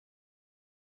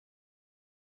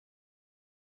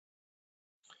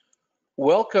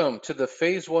Welcome to the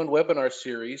Phase 1 webinar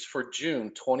series for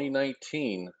June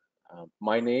 2019.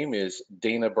 My name is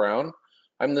Dana Brown.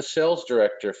 I'm the Sales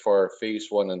Director for our Phase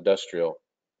 1 Industrial.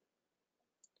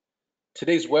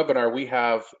 Today's webinar, we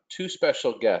have two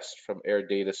special guests from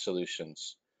AirData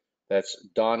Solutions. That's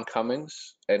Don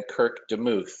Cummings and Kirk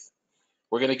DeMuth.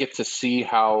 We're going to get to see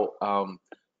how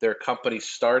their company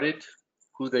started,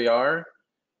 who they are,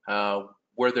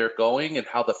 where they're going, and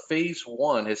how the Phase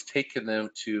 1 has taken them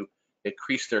to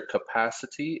increase their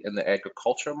capacity in the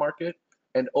agriculture market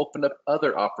and open up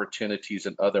other opportunities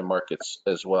in other markets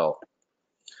as well.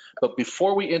 But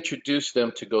before we introduce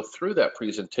them to go through that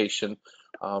presentation,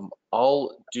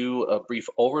 I'll do a brief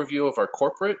overview of our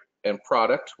corporate and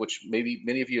product, which maybe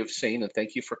many of you have seen, and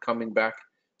thank you for coming back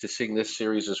to seeing this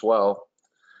series as well.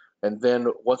 And then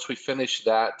once we finish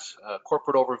that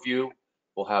corporate overview,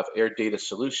 we'll have AirData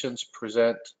Solutions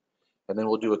present, and then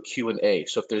we'll do a Q&A.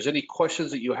 So if there's any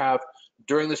questions that you have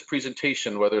during this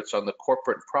presentation, whether it's on the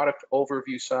corporate product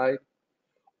overview side,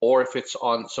 or if it's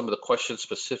on some of the questions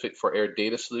specific for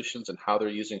AirData Solutions and how they're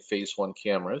using Phase 1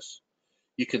 cameras,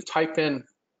 you can type in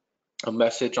a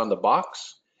message on the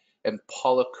box, and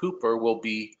Paula Cooper will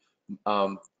be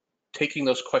taking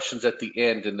those questions at the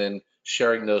end and then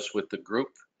sharing those with the group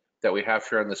that we have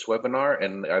here on this webinar,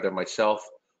 and either myself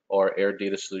or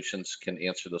AirData Solutions can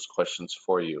answer those questions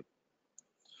for you.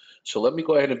 So let me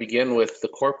go ahead and begin with the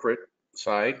corporate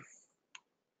side.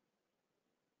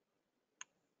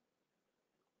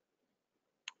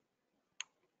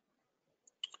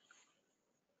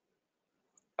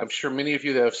 I'm sure many of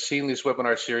you that have seen these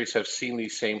webinar series have seen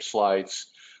these same slides.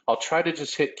 I'll try to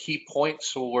just hit key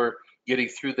points so we're getting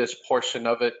through this portion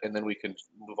of it, and then we can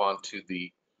move on to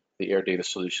the AirData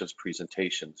Solutions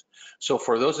presentations. So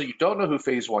for those of you who don't know who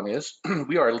Phase 1 is,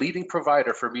 we are a leading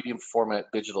provider for medium format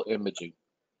digital imaging.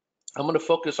 I'm going to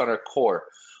focus on our core.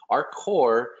 Our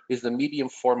core is the medium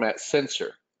format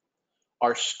sensor.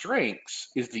 Our strengths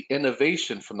is the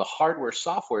innovation from the hardware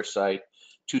software side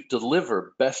to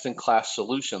deliver best-in-class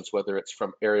solutions, whether it's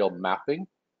from aerial mapping,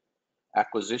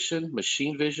 acquisition,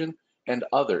 machine vision, and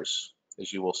others,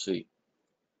 as you will see.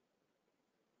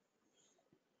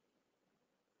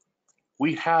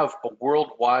 We have a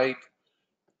worldwide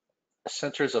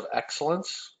centers of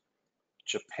excellence: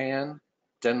 Japan,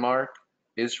 Denmark,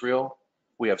 Israel.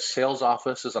 We have sales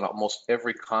offices on almost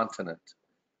every continent.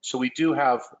 So we do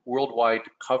have worldwide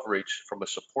coverage from a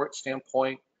support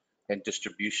standpoint and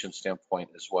distribution standpoint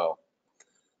as well.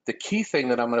 The key thing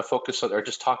that I'm going to focus on, or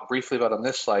just talk briefly about on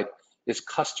this slide, is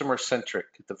customer centric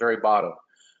at the very bottom.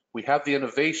 We have the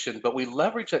innovation, but we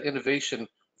leverage that innovation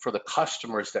for the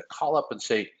customers that call up and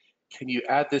say, can you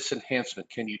add this enhancement?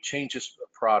 Can you change this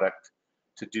product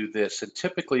to do this? And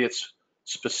typically it's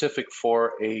specific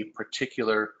for a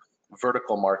particular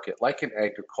vertical market, like in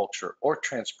agriculture or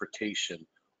transportation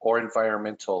or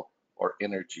environmental or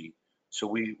energy. So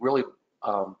we really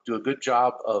do a good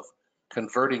job of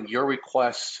converting your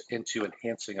requests into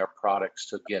enhancing our products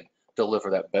to, again,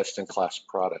 deliver that best-in-class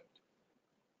product.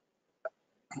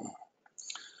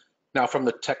 Now, from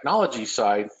the technology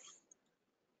side,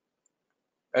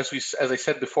 as I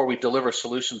said before, we deliver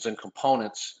solutions and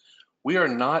components. We are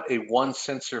not a one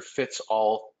sensor fits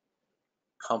all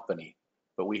company,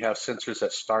 but we have sensors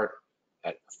that start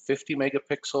at 50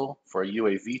 megapixel for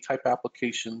UAV type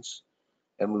applications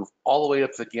and move all the way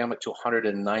up the gamut to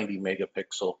 190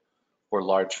 megapixel for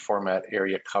large format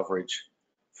area coverage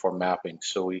for mapping.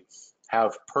 So we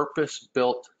have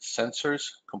purpose-built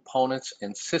sensors, components,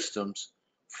 and systems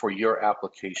for your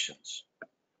applications.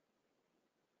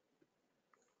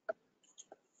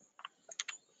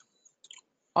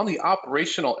 On the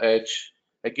operational edge,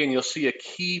 again, you'll see a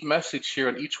key message here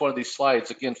on each one of these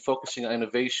slides, again, focusing on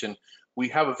innovation. We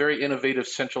have a very innovative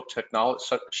central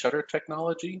shutter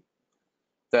technology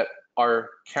that our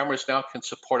cameras now can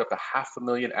support up to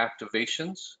 500,000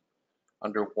 activations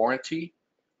under warranty.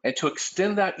 And to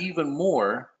extend that even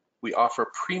more, we offer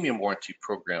a premium warranty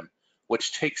program,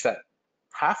 which takes that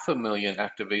 500,000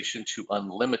 activation to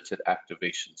unlimited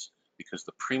activations, because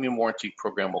the premium warranty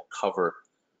program will cover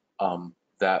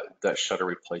that shutter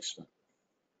replacement.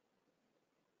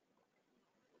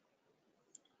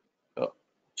 Oh,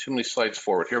 too many slides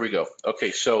forward. Here we go.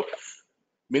 Okay, so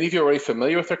many of you are already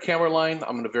familiar with our camera line.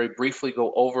 I'm going to very briefly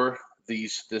go over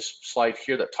this slide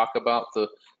here that talk about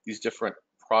these different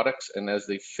products and as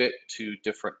they fit to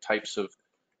different types of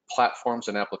platforms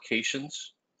and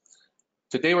applications.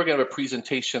 Today we're going to have a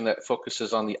presentation that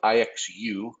focuses on the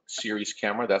IXU series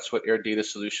camera. That's what AirData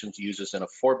Solutions uses in a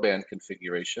 4-band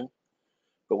configuration.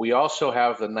 But we also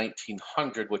have the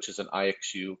 1900, which is an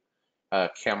IXU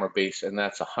camera base, and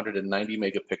that's 190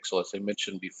 megapixel, as I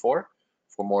mentioned before,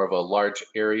 for more of a large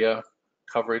area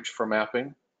coverage for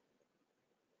mapping.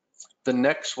 The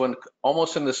next one,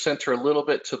 almost in the center, a little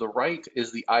bit to the right,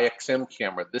 is the IXM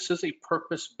camera. This is a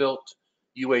purpose-built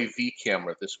UAV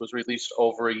camera. This was released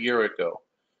over a year ago.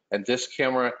 And this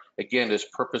camera, again, is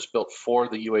purpose-built for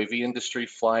the UAV industry,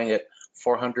 flying at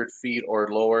 400 feet or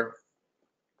lower,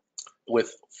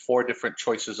 with 4 different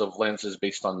choices of lenses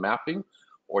based on mapping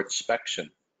or inspection.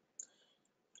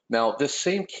 Now, this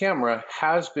same camera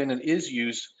has been and is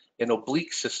used in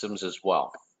oblique systems as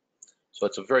well. So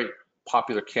it's a very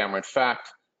popular camera. In fact,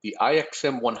 the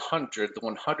IXM 100, the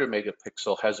 100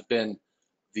 megapixel, has been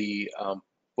the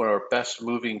one of our best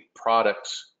moving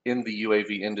products in the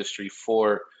UAV industry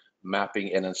for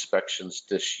mapping and inspections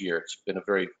this year. It's been a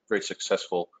very, very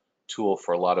successful tool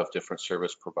for a lot of different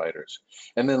service providers.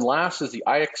 And then last is the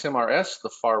IXM RS, the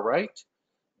far right.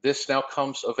 This now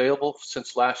comes available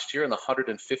since last year in the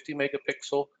 150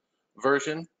 megapixel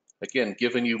version. Again,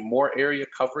 giving you more area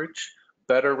coverage,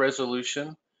 better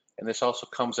resolution, and this also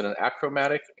comes in an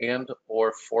achromatic and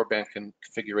or 4-band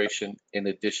configuration in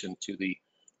addition to the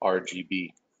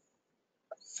RGB.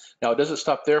 Now, it doesn't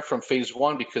stop there from phase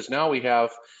 1, because now we have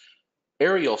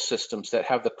aerial systems that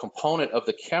have the component of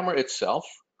the camera itself,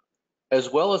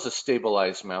 as well as a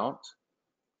stabilized mount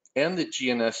and the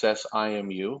GNSS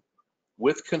IMU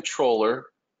with controller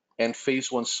and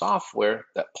phase 1 software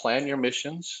that plan your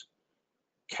missions,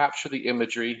 capture the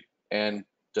imagery, and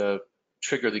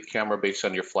trigger the camera based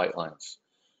on your flight lines.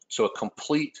 So a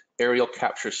complete aerial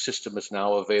capture system is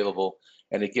now available.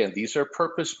 And again, these are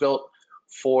purpose-built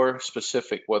for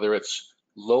specific, whether it's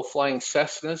low-flying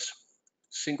Cessnas,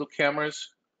 single cameras,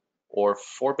 or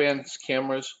 4-band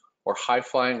cameras, or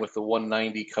high-flying with the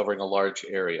 190 covering a large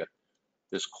area.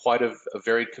 There's quite a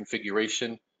varied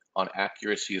configuration on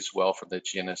accuracy as well from the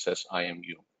GNSS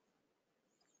IMU.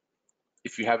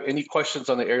 If you have any questions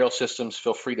on the aerial systems,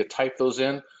 feel free to type those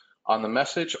in on the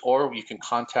message, or you can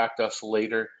contact us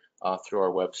later through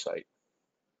our website.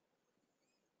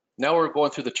 Now we're going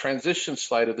through the transition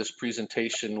slide of this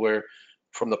presentation, where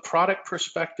from the product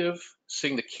perspective,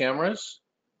 seeing the cameras,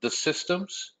 the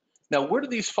systems. Now, where do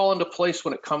these fall into place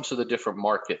when it comes to the different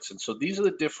markets? And so these are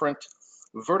the different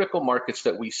vertical markets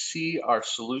that we see our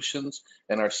solutions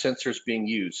and our sensors being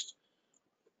used.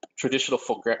 Traditional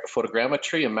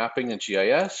photogrammetry and mapping and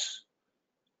GIS,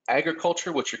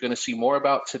 agriculture, which you're going to see more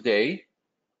about today,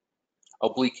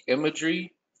 oblique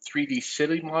imagery, 3D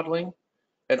city modeling,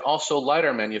 and also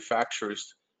LiDAR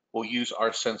manufacturers will use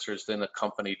our sensors then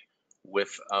accompanied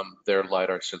with their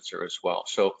LiDAR sensor as well.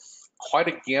 So quite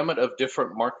a gamut of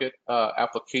different market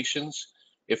applications.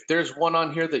 If there's one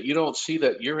on here that you don't see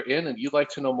that you're in and you'd like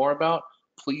to know more about,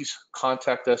 please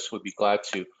contact us. We'd be glad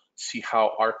to see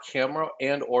how our camera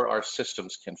and or our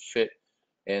systems can fit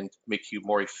and make you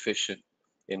more efficient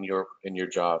in your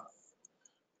job.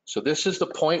 So this is the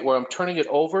point where I'm turning it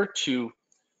over to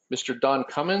Mr. Don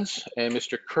Cummins and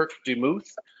Mr. Kirk DeMuth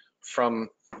from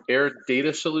Air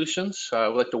Data Solutions. I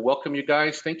would like to welcome you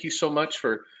guys. Thank you so much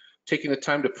for taking the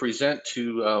time to present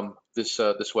to this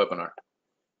webinar.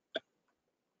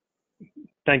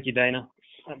 Thank you, Dana.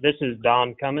 This is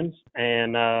Don Cummins,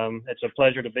 and it's a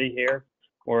pleasure to be here.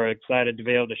 We're excited to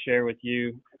be able to share with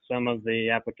you some of the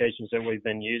applications that we've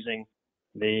been using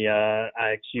the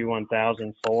IXU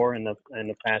 1000 for in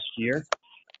the past year,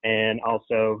 and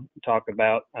also talk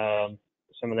about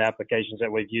some of the applications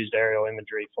that we've used aerial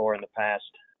imagery for in the past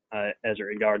as it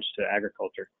regards to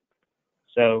agriculture.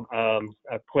 So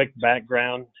a quick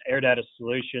background, Air Data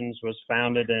Solutions was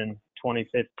founded in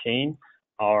 2015.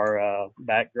 Our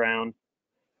background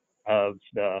of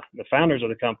the founders of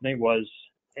the company was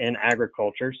in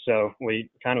agriculture, so we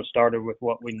kind of started with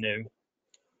what we knew.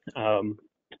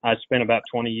 I spent about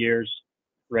 20 years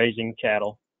raising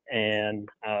cattle and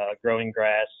growing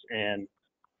grass, and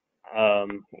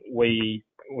we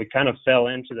kind of fell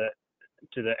into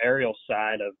the aerial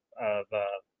side of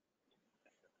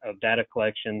data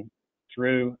collection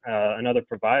through another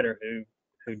provider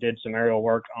who did some aerial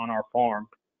work on our farm.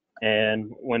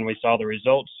 And when we saw the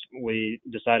results, we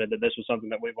decided that this was something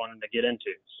that we wanted to get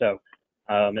into. So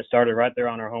it started right there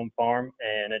on our home farm,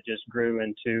 and it just grew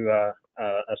into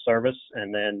a service,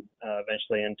 and then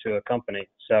eventually into a company.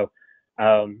 So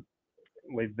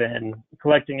we've been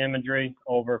collecting imagery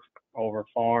over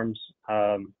farms,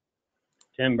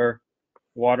 timber,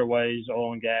 waterways,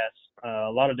 oil and gas,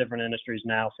 a lot of different industries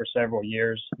now for several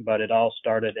years, but it all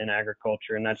started in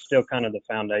agriculture, and that's still kind of the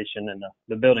foundation and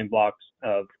the building blocks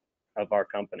of our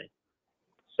company.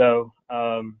 So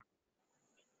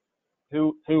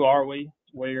who are we?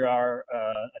 We are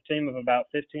a team of about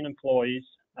 15 employees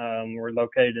We're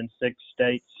located in 6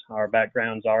 states. Our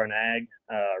backgrounds are in ag,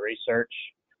 research,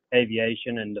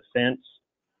 aviation, and defense.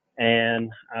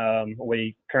 And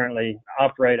we currently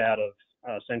operate out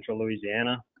of central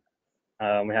Louisiana.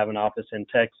 We have an office in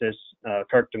Texas.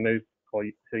 Kirk DeMuth,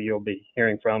 who you'll be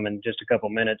hearing from in just a couple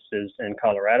minutes, is in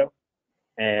Colorado.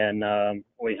 And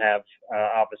we have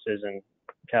offices in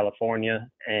California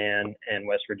and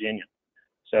West Virginia.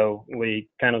 So we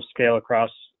kind of scale across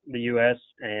the U.S.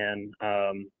 and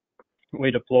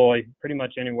we deploy pretty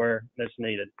much anywhere that's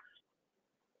needed.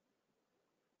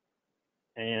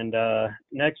 And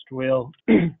next we'll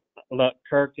let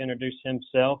Kirk introduce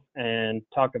himself and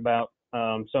talk about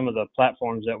some of the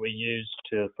platforms that we use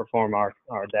to perform our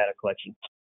data collection.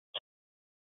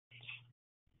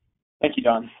 Thank you,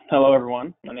 Don. Hello,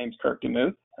 everyone. My name is Kirk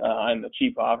DeMuth. I'm the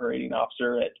Chief Operating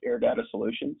Officer at AirData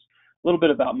Solutions. A little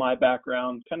bit about my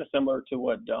background, kind of similar to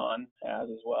what Don has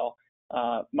as well.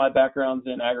 My background's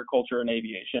in agriculture and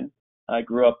aviation. I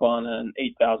grew up on an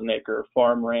 8,000-acre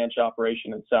farm ranch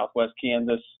operation in southwest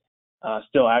Kansas,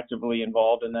 still actively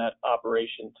involved in that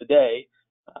operation today.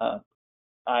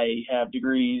 I have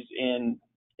degrees in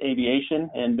aviation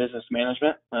and business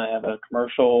management. I have a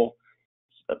commercial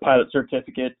pilot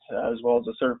certificate as well as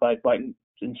a certified flight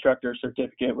instructor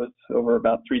certificate with over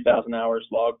about 3,000 hours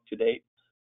logged to date.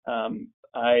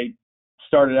 I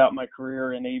started out my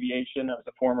career in aviation. I was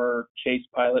a former chase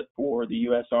pilot for the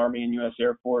U.S. Army and U.S.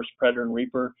 Air Force Predator and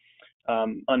Reaper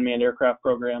unmanned aircraft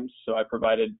programs. So I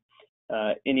provided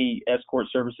any escort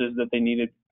services that they needed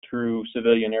through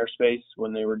civilian airspace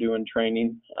when they were doing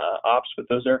training ops with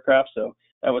those aircraft. So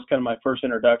that was kind of my first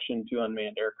introduction to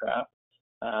unmanned aircraft.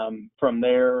 From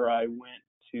there, I went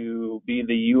to be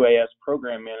the UAS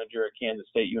program manager at Kansas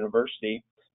State University.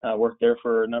 Worked there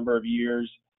for a number of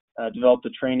years, developed a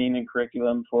training and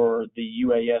curriculum for the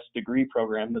UAS degree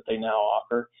program that they now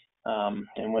offer,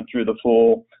 and went through the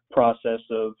full process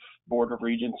of Board of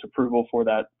Regents approval for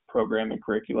that program and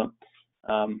curriculum.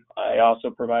 I also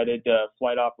provided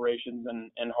flight operations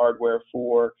and hardware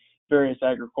for various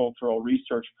agricultural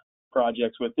research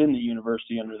projects within the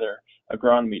university under their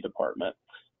agronomy department.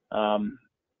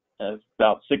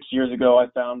 About 6 years ago, I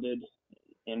founded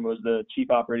and was the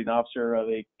chief operating officer of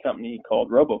a company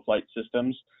called RoboFlight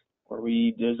Systems, where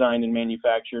we designed and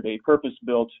manufactured a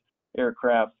purpose-built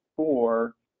aircraft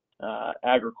for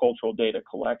agricultural data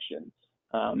collection.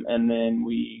 And then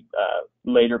we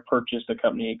later purchased a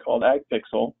company called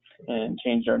AgPixel and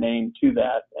changed our name to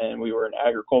that, and we were an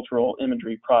agricultural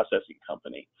imagery processing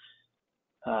company.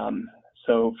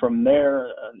 So from there,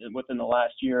 within the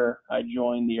last year, I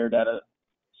joined the AirData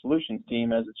Solutions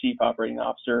team as the Chief Operating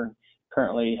Officer,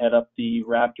 currently head up the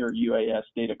Raptor UAS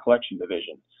data collection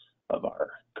division of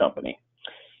our company.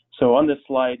 So on this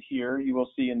slide here, you will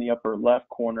see in the upper left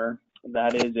corner,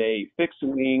 that is a fixed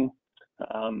wing.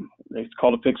 It's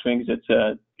called a fixed wing. It's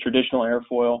a traditional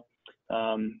airfoil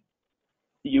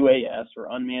UAS, or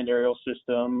unmanned aerial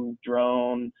system,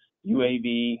 drone,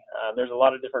 UAV. There's a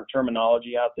lot of different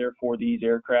terminology out there for these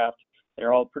aircraft.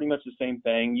 They're all pretty much the same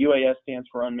thing. UAS stands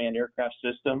for Unmanned Aircraft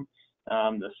System.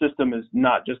 The system is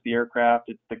not just the aircraft,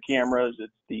 it's the cameras,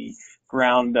 it's the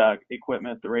ground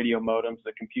equipment, the radio modems,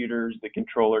 the computers, the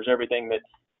controllers, everything that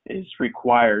is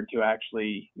required to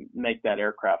actually make that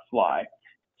aircraft fly.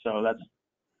 So that's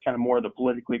kind of more the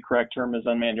politically correct term is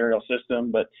unmanned aerial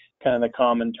system, but kind of the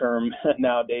common term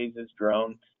nowadays is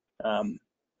drone.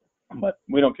 But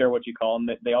we don't care what you call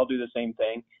them. They all do the same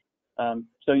thing.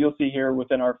 So you'll see here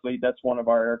within our fleet, that's one of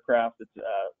our aircraft. It's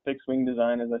fixed wing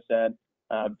design, as I said.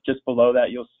 Just below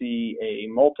that, you'll see a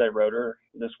multi-rotor.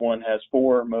 This one has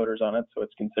 4 motors on it, so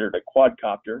it's considered a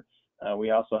quadcopter.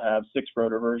 We also have 6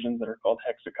 rotor versions that are called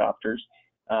hexacopters.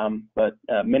 But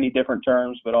many different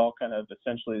terms, but all kind of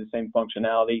essentially the same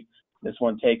functionality. This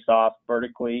one takes off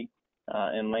vertically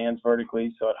and lands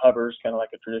vertically, so it hovers kind of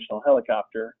like a traditional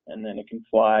helicopter, and then it can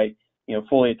fly,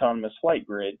 fully autonomous flight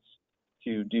grids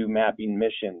to do mapping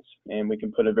missions. And we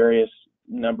can put a various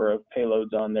number of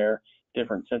payloads on there,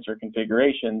 different sensor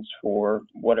configurations for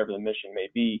whatever the mission may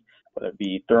be, whether it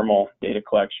be thermal data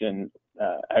collection,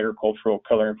 agricultural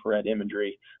color infrared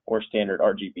imagery, or standard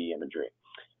RGB imagery.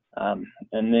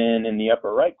 And then in the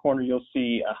upper right corner, you'll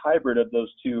see a hybrid of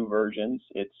those 2 versions.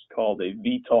 It's called a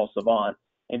VTOL Savant.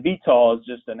 And VTOL is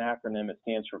just an acronym. It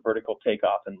stands for vertical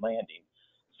takeoff and landing.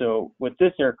 So with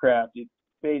this aircraft, it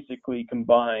basically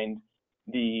combined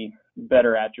the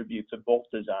better attributes of both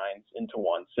designs into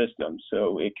one system.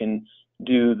 So it can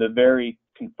do the very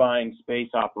confined space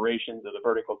operations of the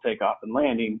vertical takeoff and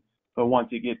landing, but once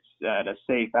it gets at a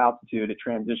safe altitude, it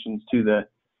transitions to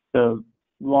the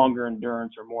longer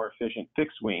endurance or more efficient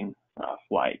fixed wing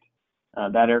flight.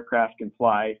 That aircraft can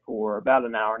fly for about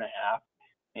an hour and a half,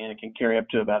 and it can carry up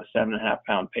to about a 7.5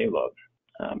 pound payload.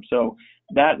 So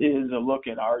that is a look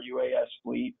at our UAS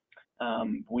fleet.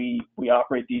 We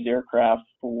operate these aircraft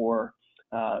for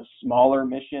smaller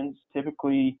missions.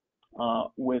 Typically,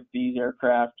 with these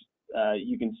aircraft,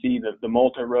 you can see the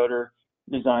multi-rotor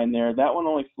design there. That one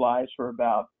only flies for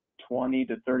about 20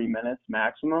 to 30 minutes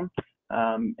maximum,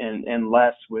 and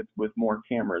less with more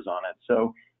cameras on it.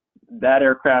 So that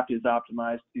aircraft is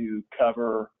optimized to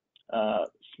cover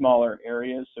smaller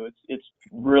areas. So it's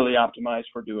really optimized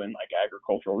for doing like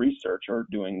agricultural research or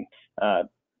doing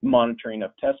monitoring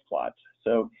of test plots.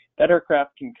 So that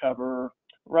aircraft can cover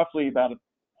roughly about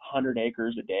 100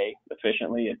 acres a day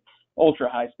efficiently at ultra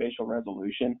high spatial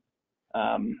resolution.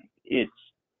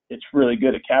 It's really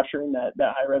good at capturing that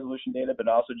high resolution data, but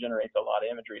also generates a lot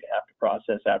of imagery to have to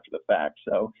process after the fact.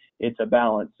 So it's a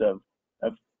balance of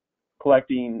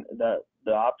collecting the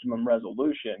optimum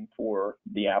resolution for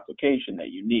the application that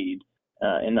you need,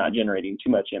 and not generating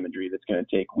too much imagery that's going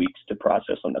to take weeks to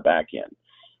process on the back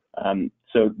end.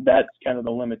 So that's kind of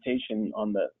the limitation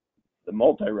on the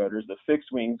multi-rotors. The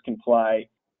fixed wings can fly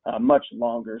much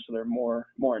longer, so they're more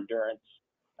endurance,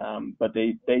 but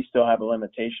they still have a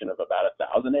limitation of about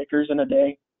 1,000 acres in a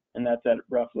day, and that's at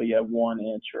roughly a 1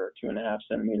 inch or 2.5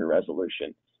 centimeter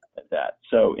resolution at that.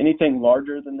 So anything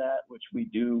larger than that, which we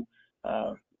do,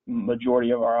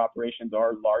 majority of our operations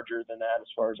are larger than that as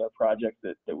far as our project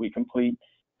that we complete.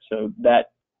 So that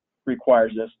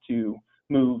requires us to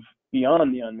move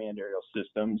beyond the unmanned aerial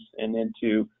systems and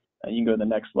into, you can go to the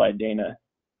next slide, Dana,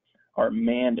 our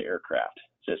manned aircraft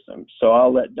systems. So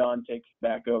I'll let Don take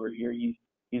back over here.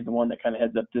 He's the one that kind of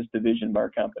heads up this division of our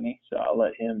company. So I'll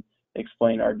let him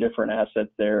explain our different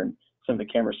assets there and some of the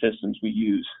camera systems we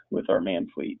use with our manned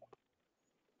fleet.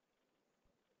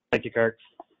 Thank you, Kirk.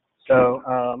 So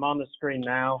on the screen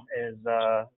now is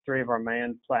 3 of our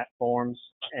manned platforms,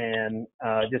 and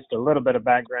just a little bit of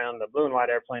background. The blue and white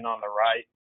airplane on the right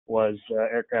was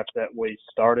aircraft that we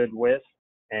started with,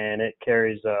 and it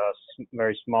carries a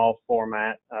very small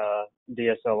format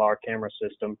DSLR camera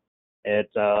system.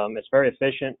 It's very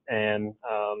efficient and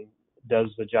does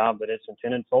the job that it's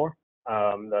intended for.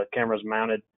 The camera's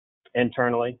mounted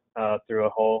internally through a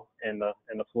hole in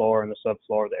the floor and the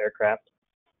subfloor of the aircraft.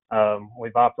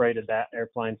 We've operated that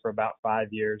airplane for about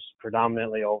 5 years,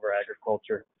 predominantly over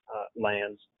agriculture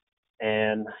lands.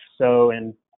 And so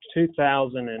in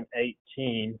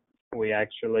 2018, we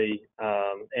actually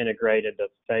integrated the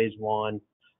Phase 1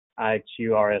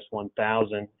 IXU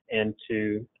RS-1000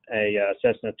 into a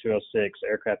Cessna 206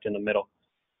 aircraft in the middle.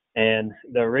 And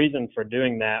the reason for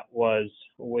doing that was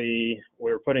we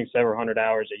were putting several hundred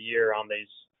hours a year on these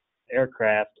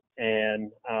aircraft,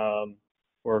 and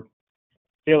we're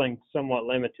feeling somewhat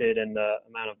limited in the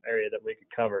amount of area that we could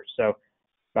cover. So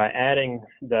by adding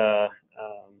the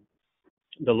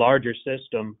larger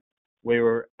system, we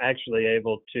were actually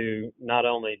able to not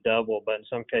only double, but in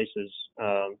some cases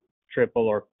triple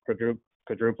or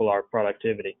quadruple our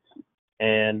productivity,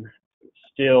 and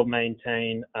still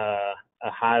maintain a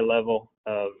high level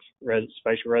of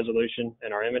spatial resolution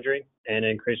in our imagery and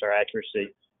increase our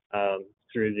accuracy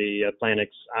through the Planix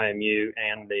IMU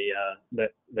and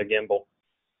the gimbal.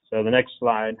 So the next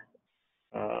slide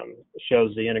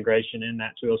shows the integration in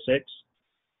that 206,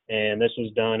 and this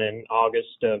was done in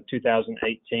August of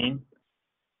 2018.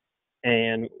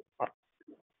 And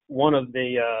one of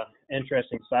the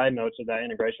interesting side notes of that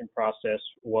integration process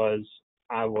was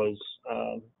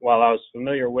while I was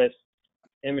familiar with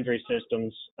imagery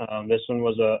systems, this one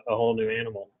was a whole new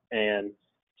animal. And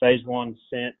Phase 1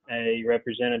 sent a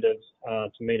representative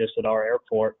to meet us at our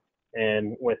airport,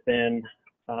 and within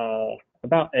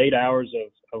about 8 hours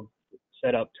of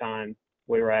setup time,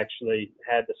 we were actually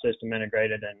had the system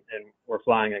integrated and were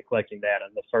flying and collecting data.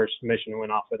 The first mission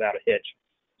went off without a hitch.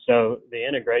 So the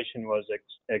integration was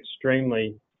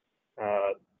extremely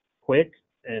quick,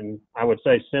 and I would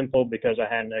say simple because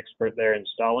I had an expert there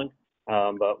installing.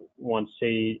 But once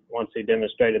he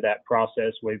demonstrated that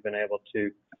process, we've been able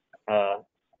to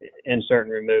insert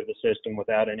and remove the system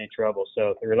without any trouble.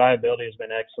 So the reliability has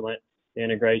been excellent. The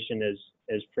integration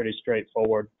is pretty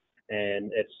straightforward,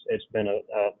 and it's been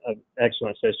an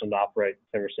excellent system to operate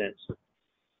ever since.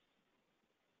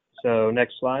 So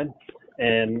next slide.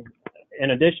 And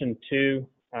in addition to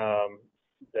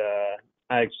the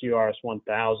IXU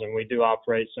RS-1000, we do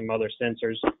operate some other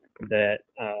sensors that,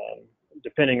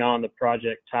 depending on the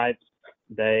project type,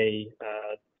 they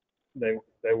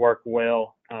work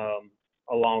well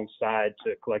alongside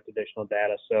to collect additional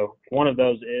data. So one of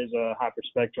those is a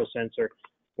hyperspectral sensor,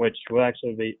 which will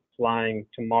actually be flying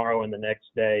tomorrow and the next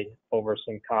day over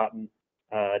some cotton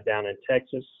down in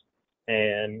Texas.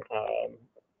 And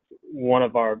one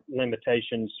of our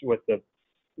limitations with the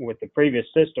previous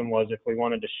system was if we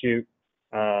wanted to shoot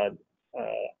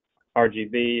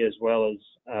RGB as well as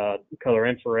color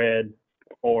infrared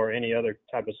or any other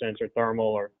type of sensor, thermal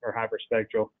or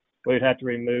hyperspectral, we'd have to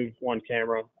remove one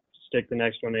camera, stick the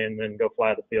next one in, and then go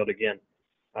fly the field again.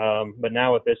 But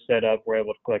now with this setup, we're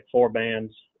able to collect 4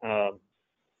 bands,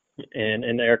 and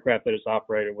in the aircraft that is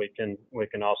operated, we can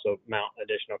also mount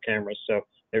additional cameras. So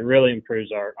it really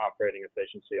improves our operating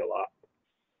efficiency a lot.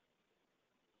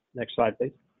 Next slide,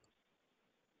 please.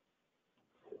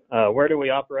 Where do we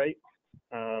operate?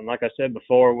 Like I said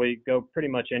before, we go pretty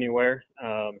much anywhere.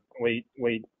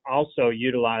 We also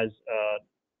utilize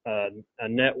a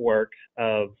network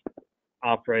of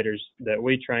operators that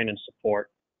we train and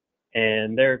support,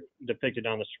 and they're depicted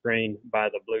on the screen by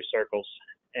the blue circles,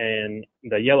 and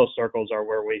the yellow circles are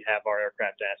where we have our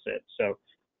aircraft assets. So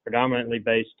predominantly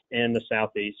based in the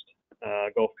Southeast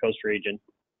Gulf Coast region,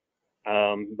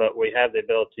 but we have the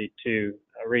ability to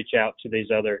reach out to these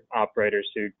other operators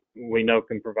who we know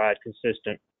can provide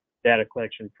consistent data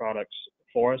collection products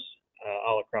for us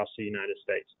all across the United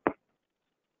States.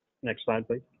 Next slide,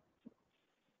 please.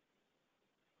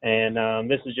 And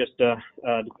this is just a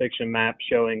depiction map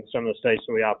showing some of the states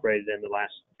that we operated in the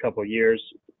last couple of years.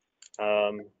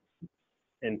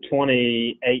 In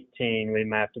 2018, we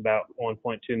mapped about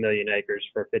 1.2 million acres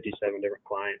for 57 different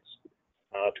clients,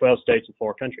 12 states and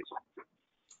 4 countries.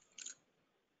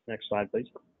 Next slide, please.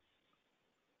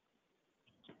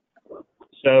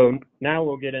 So now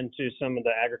we'll get into some of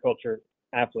the agriculture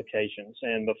applications.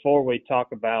 And before we talk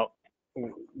about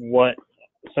what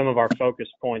some of our focus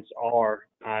points are,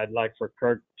 I'd like for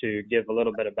Kirk to give a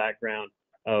little bit of background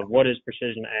of what is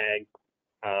precision ag,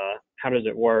 how does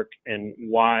it work, and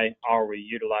why are we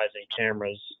utilizing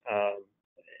cameras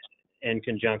in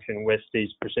conjunction with these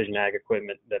precision ag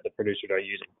equipment that the producers are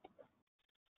using.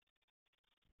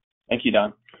 Thank you,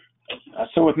 Don.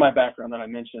 So with my background that I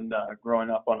mentioned, growing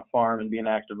up on a farm and being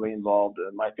actively involved,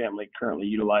 my family currently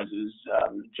utilizes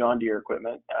John Deere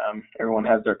equipment. Everyone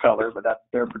has their color, but that's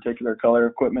their particular color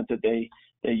equipment that they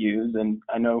use. And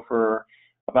I know for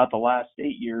about the last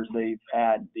 8 years, they've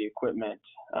had the equipment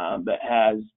that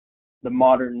has the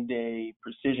modern day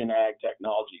precision ag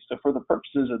technology. So for the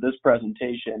purposes of this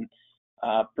presentation,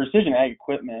 precision ag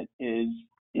equipment is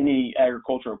any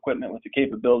agricultural equipment with the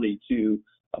capability to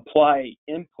apply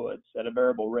inputs at a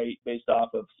variable rate based off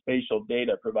of spatial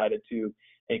data provided to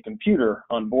a computer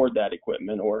on board that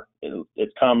equipment, or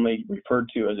it's commonly referred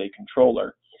to as a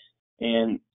controller.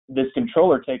 And this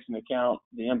controller takes into account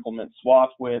the implement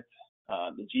swath width,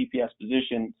 the GPS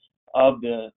position of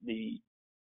the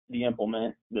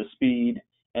implement, the speed,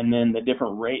 and then the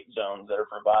different rate zones that are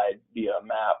provided via a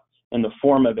map in the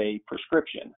form of a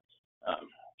prescription.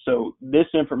 So this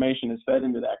information is fed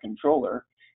into that controller,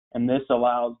 and this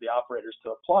allows the operators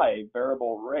to apply a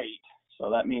variable rate. So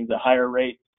that means a higher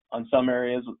rate on some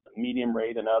areas, medium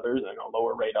rate in others, and a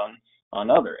lower rate on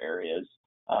other areas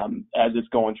as it's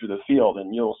going through the field.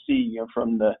 And you'll see,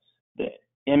 from the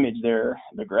image there,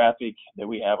 the graphic that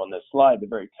we have on this slide, the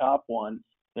very top one,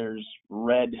 there's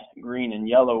red, green, and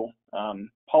yellow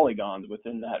polygons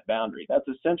within that boundary. That's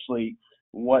essentially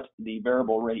what the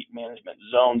variable rate management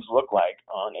zones look like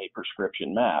on a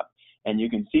prescription map. And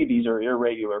you can see these are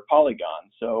irregular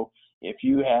polygons. So if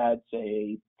you had,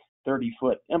 say, a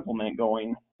 30-foot implement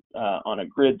going on a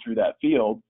grid through that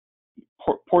field,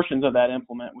 portions of that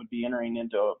implement would be entering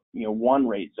into one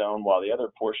rate zone, while the other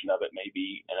portion of it may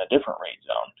be in a different rate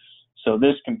zone. So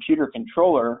this computer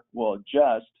controller will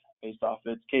adjust based off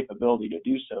its capability to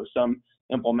do so. Some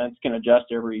implements can adjust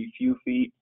every few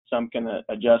feet. Some can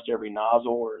adjust every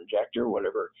nozzle or injector,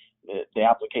 whatever the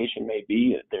application may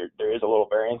be. There is a little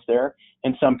variance there.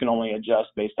 And some can only adjust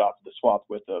based off the swath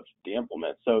width of the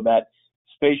implement. So that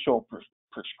spatial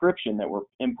prescription that we're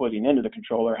inputting into the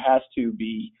controller has to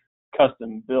be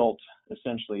custom built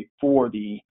essentially for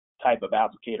the type of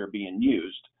applicator being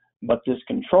used. But this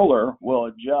controller will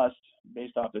adjust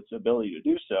based off its ability to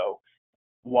do so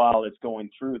while it's going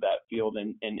through that field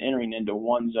and entering into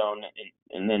one zone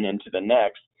and then into the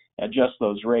next, adjust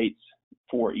those rates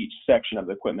for each section of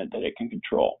the equipment that it can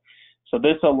control. So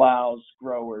this allows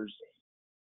growers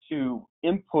to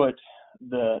input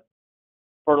the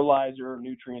fertilizer,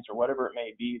 nutrients, or whatever it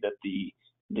may be that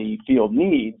the field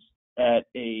needs at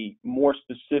a more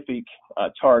specific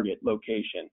target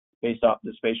location based off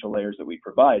the spatial layers that we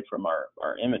provide from our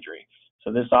imagery.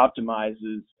 So this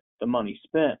optimizes the money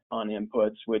spent on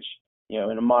inputs, which,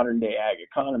 in a modern day ag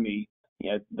economy,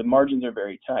 the margins are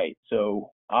very tight.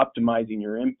 So optimizing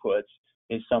your inputs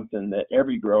is something that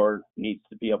every grower needs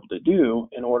to be able to do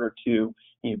in order to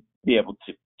be able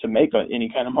to make any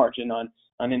kind of margin on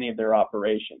any of their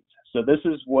operations. So this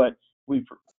is what we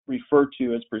refer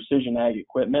to as precision ag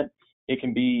equipment. It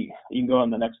can be, you can go on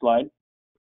the next slide,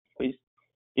 please.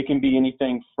 It can be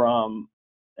anything from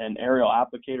an aerial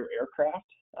applicator aircraft.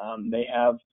 They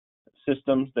have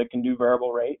systems that can do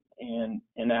variable rate and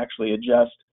actually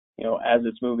adjust, as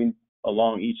it's moving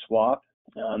along each swath.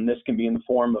 This can be in the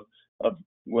form of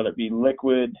whether it be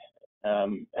liquid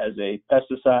as a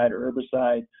pesticide or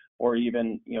herbicide, or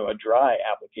even a dry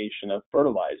application of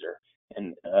fertilizer,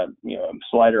 and a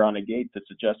slider on a gate that's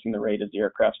adjusting the rate as the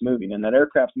aircraft's moving. And that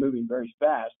aircraft's moving very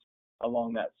fast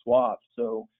along that swath,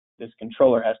 so this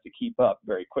controller has to keep up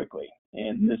very quickly.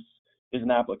 And this is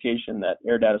an application that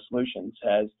AirData Solutions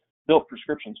has built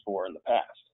prescriptions for in the past.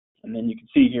 And then you can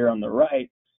see here on the right,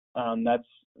 that's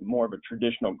more of a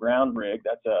traditional ground rig.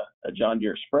 That's a John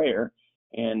Deere sprayer.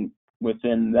 And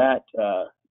within that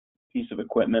piece of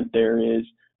equipment, there is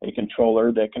a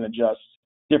controller that can adjust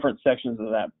different sections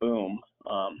of that boom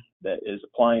that is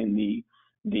applying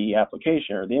the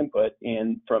application or the input.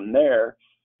 And from there,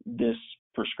 this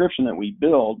prescription that we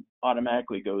build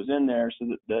automatically goes in there so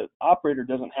that the operator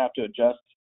doesn't have to adjust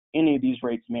any of these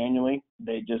rates manually.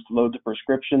 They just load the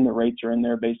prescription. The rates are in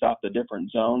there based off the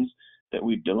different zones that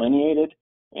we've delineated,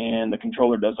 and the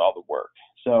controller does all the work.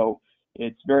 So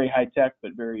it's very high tech,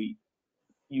 but very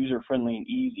user-friendly and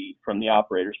easy from the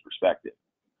operator's perspective.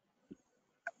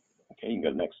 Okay, you can go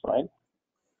to the next slide.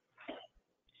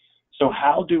 So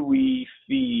how do we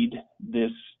feed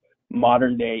this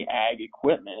modern day ag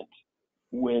equipment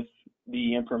with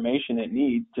the information it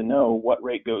needs to know what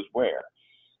rate goes where?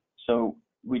 So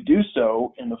we do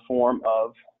so in the form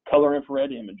of color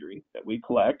infrared imagery that we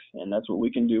collect, and that's what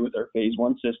we can do with our phase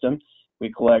 1 system.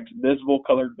 We collect visible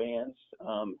colored bands,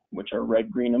 which are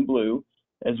red, green, and blue,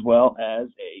 as well as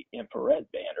a infrared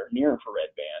band or near infrared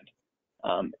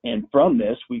band. And from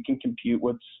this, we can compute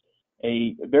what's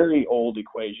a very old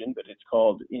equation, but it's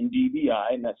called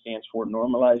NDVI, and that stands for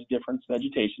Normalized Difference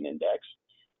Vegetation Index.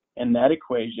 And that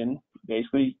equation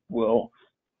basically will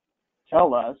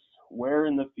tell us where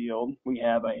in the field we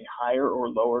have a higher or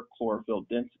lower chlorophyll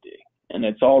density. And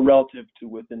it's all relative to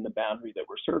within the boundary that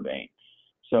we're surveying.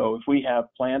 So if we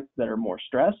have plants that are more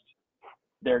stressed,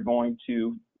 they're going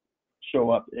to show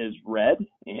up as red.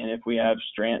 And if we have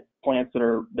plants that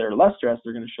are less stressed,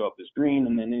 they're going to show up as green.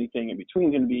 And then anything in between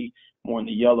is going to be more in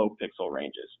the yellow pixel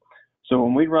ranges. So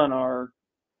when we run our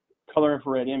color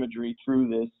infrared imagery through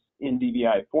this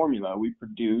NDVI formula, we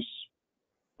produce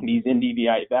these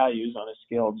NDVI values on a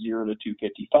scale of 0 to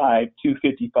 255,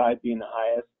 255 being the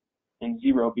highest and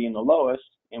 0 being the lowest,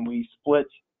 and we split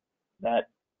that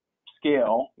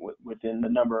scale within the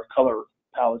number of color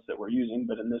palettes that we're using.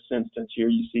 But in this instance here,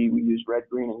 you see we use red,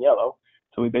 green, and yellow.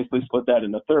 So we basically split that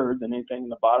into thirds, and anything in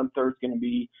the bottom third is going to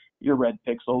be your red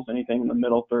pixels, anything in the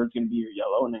middle third is going to be your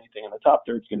yellow, and anything in the top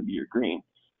third is going to be your green.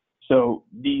 So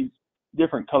these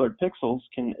different colored pixels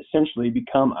can essentially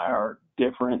become our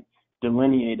different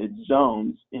delineated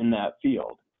zones in that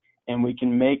field. And we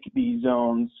can make these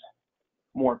zones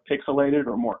more pixelated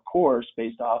or more coarse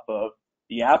based off of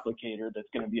the applicator that's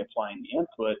going to be applying the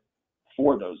input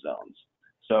for those zones.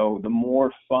 So the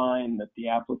more fine that the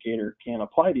applicator can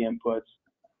apply the inputs,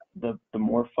 the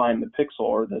more fine the pixel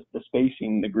or the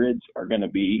spacing, the grids are going to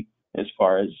be as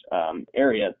far as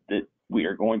area that we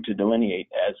are going to delineate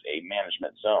as a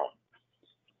management zone.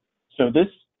 So this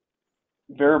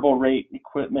variable rate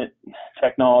equipment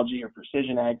technology or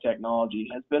precision ag technology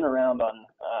has been around on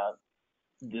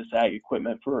this ag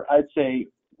equipment for, I'd say,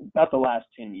 about the last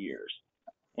 10 years.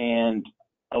 And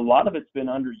a lot of it's been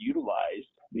underutilized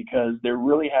because there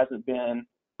really hasn't been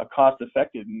a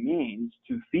cost-effective means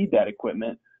to feed that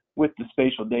equipment with the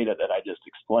spatial data that I just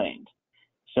explained.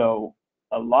 So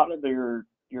a lot of your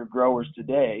growers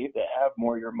today that have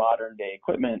more your modern day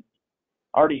equipment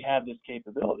already have this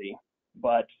capability,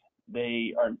 but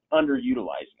they are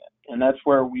underutilizing it. And that's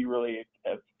where we really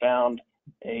have found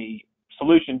a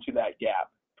solution to that gap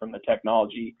from the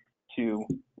technology to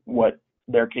what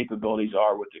their capabilities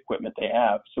are with the equipment they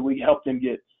have. So we help them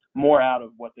get more out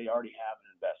of what they already have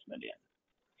an investment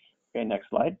in. Okay, next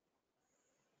slide.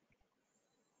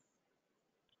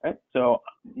 All right, so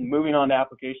moving on to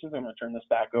applications, I'm going to turn this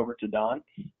back over to Don.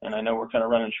 And I know we're kind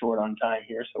of running short on time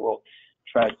here, so we'll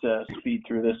try to speed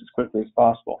through this as quickly as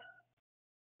possible.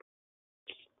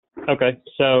 Okay,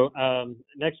 so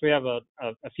next we have a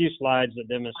few slides that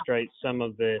demonstrate some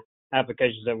of the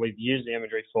applications that we've used the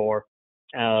imagery for.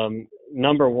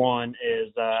 Number one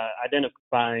is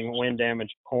identifying wind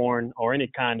damaged corn or any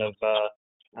kind of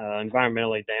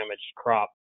environmentally damaged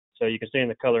crop. So you can see in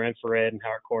the color infrared and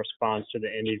how it corresponds to the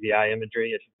NDVI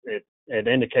imagery. It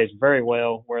indicates very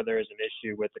well where there is an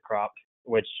issue with the crop,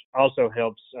 which also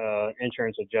helps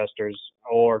insurance adjusters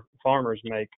or farmers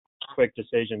make quick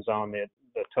decisions on the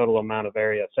total amount of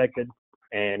area affected,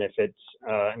 and if it's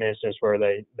an instance where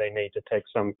they need to take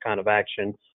some kind of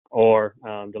action or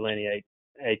delineate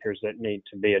acres that need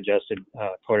to be adjusted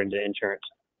according to insurance.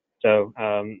 So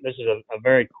this is a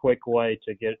very quick way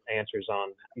to get answers on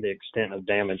the extent of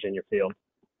damage in your field.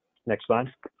 Next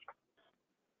slide.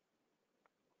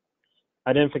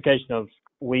 Identification of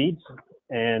weeds.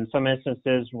 In some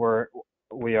instances where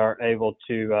we are able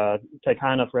to take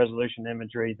high enough resolution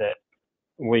imagery that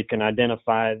we can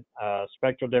identify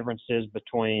spectral differences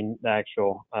between the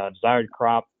actual desired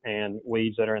crop and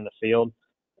weeds that are in the field.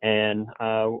 And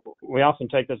we often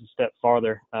take this a step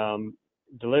farther,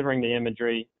 delivering the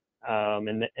imagery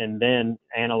and then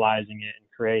analyzing it and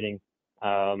creating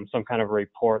some kind of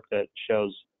report that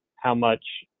shows how much,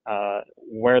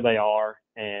 where they are,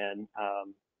 and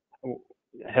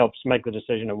helps make the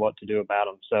decision of what to do about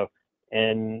them. So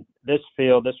in this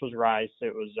field, this was rice.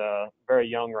 It was very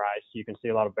young rice. You can see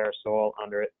a lot of bare soil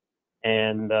under it.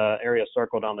 And the area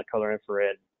circled on the color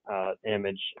infrared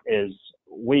image is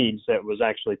weeds that was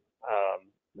actually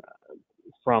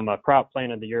from a crop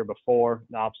planted the year before,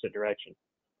 the opposite direction.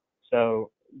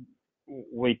 So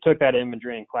we took that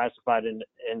imagery and classified it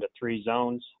into 3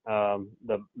 zones.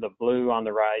 The blue on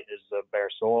the right is the bare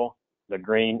soil, the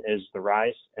green is the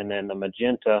rice, and then the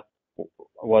magenta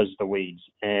was the weeds.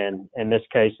 And in this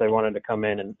case, they wanted to come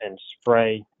in and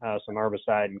spray some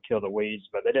herbicide and kill the weeds,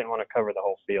 but they didn't want to cover the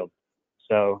whole field.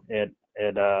 So it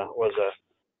was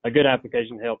a good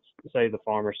application to help save the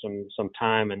farmer some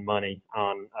time and money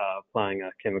on applying a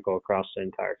chemical across the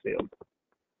entire field.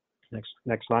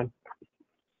 Next slide.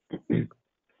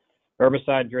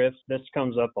 Herbicide drift. This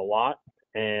comes up a lot,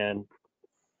 and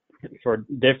for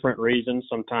different reasons.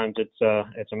 Sometimes it's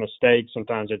a mistake.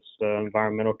 Sometimes it's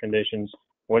environmental conditions.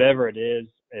 Whatever it is,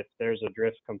 if there's a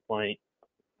drift complaint,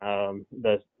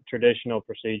 the traditional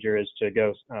procedure is to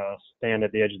go stand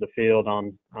at the edge of the field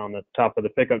on the top of the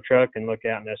pickup truck and look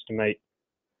out and estimate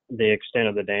the extent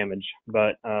of the damage.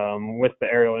 But with the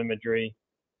aerial imagery,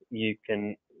 you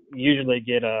can usually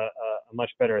get a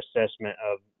much better assessment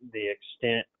of the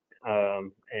extent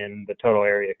and the total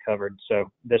area covered. So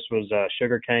this was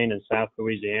sugarcane in South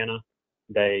Louisiana.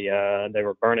 They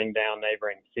were burning down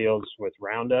neighboring fields with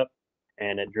Roundup,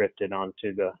 and it drifted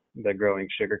onto the growing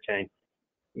sugarcane.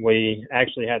 We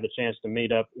actually had the chance to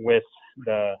meet up with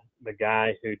the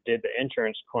guy who did the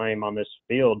insurance claim on this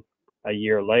field a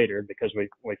year later, because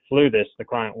we flew this. The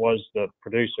client was the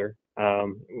producer.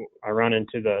 I run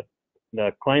into the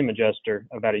claim adjuster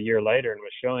about a year later and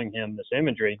was showing him this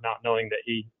imagery, not knowing that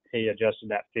he adjusted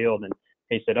that field, and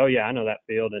he said, "Oh yeah, I know that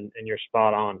field, and you're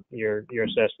spot on. Your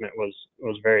assessment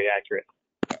was very accurate."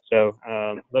 So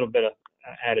a little bit of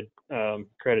added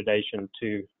accreditation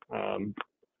to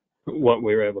what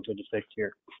we were able to depict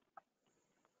here.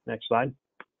 Next slide.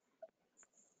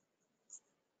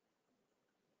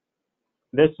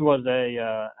 This was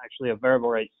actually a variable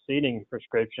rate seeding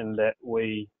prescription that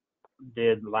we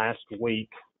did last week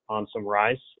on some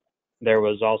rice. There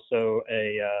was also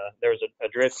a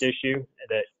drift issue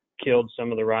that killed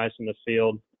some of the rice in the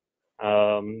field.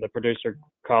 The producer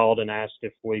called and asked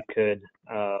if we could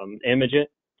image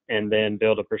it and then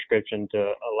build a prescription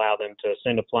to allow them to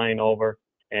send a plane over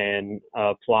and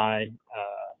apply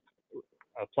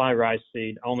rice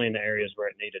seed only in the areas where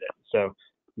it needed it. So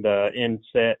the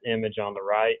inset image on the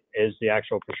right is the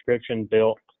actual prescription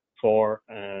built for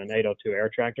an 802 air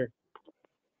tractor,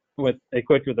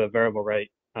 equipped with a variable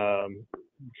rate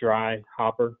dry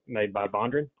hopper made by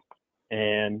Bondrin.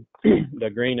 And the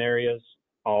green areas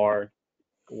are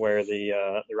where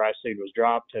the rice seed was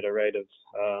dropped at a rate of,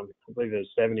 I believe it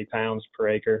was 70 pounds per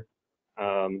acre.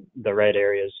 The red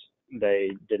areas,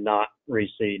 they did not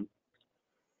reseed.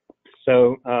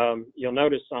 So you'll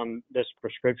notice on this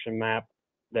prescription map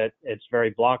that it's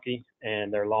very blocky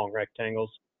and they're long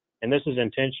rectangles. And this is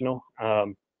intentional.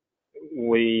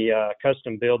 We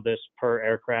custom build this per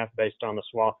aircraft based on the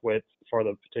swath width for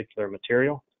the particular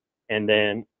material. And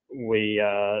then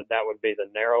that would be the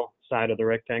narrow side of the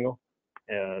rectangle.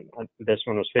 This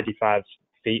one was 55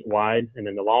 feet wide, and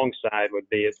then the long side would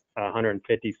be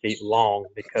 150 feet long,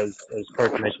 because as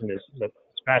Kirk mentioned, as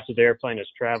fast as the airplane is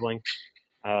traveling,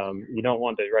 you don't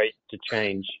want the rate to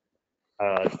change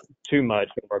too much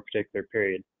over a particular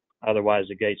period. Otherwise,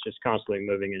 the gate's just constantly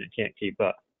moving and it can't keep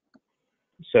up.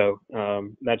 So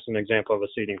that's an example of a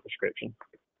seeding prescription.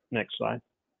 Next slide.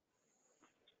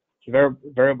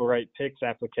 Variable rate PICS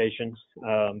application.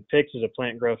 PICS is a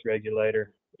plant growth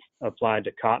regulator applied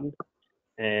to cotton,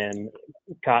 and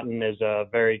cotton is a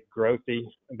very growthy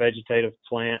vegetative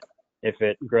plant. If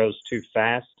it grows too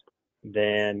fast,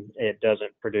 then it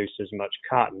doesn't produce as much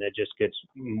cotton. It just gets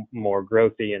more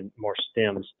growthy and more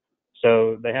stems.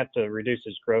 So they have to reduce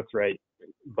its growth rate,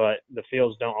 but the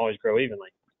fields don't always grow evenly.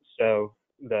 So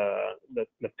the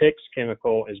PIX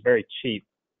chemical is very cheap.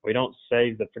 We don't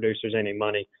save the producers any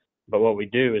money, but what we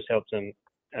do is help them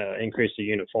increase the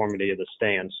uniformity of the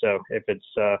stand. So if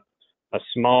it's a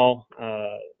small,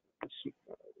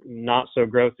 not so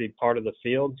growthy part of the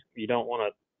field, you don't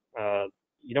want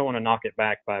to knock it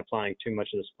back by applying too much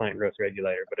of this plant growth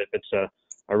regulator. But if it's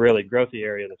a really growthy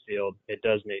area of the field, it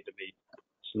does need to be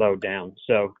slowed down.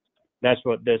 So that's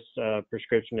what this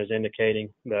prescription is indicating.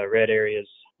 The red areas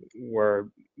were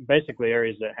basically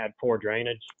areas that had poor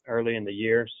drainage early in the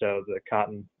year, so the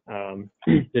cotton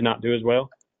did not do as well.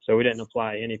 So we didn't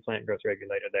apply any plant growth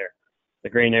regulator there. The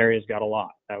green areas got a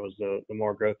lot. That was the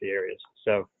more growthy areas.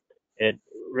 So it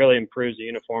really improves the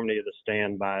uniformity of the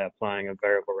stand by applying a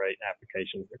variable rate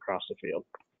application across the field.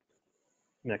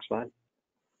 Next slide.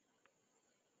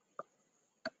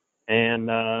 And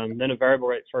then a variable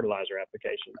rate fertilizer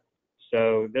application.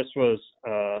 So this was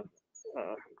a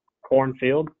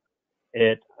cornfield.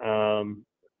 It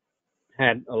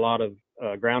had a lot of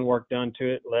groundwork done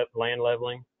to it, land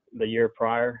leveling the year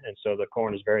prior, and so the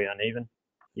corn is very uneven.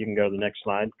 You can go to the next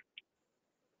slide.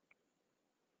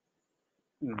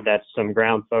 That's some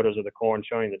ground photos of the corn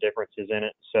showing the differences in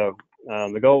it. So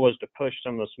the goal was to push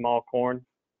some of the small corn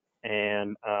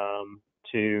and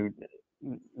to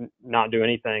not do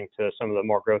anything to some of the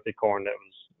more growthy corn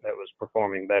that was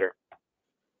performing better.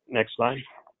 Next slide.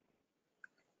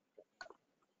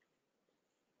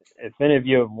 If any of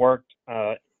you have worked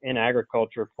in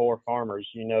agriculture for farmers,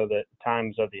 you know that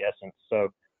time's of the essence. So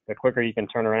the quicker you can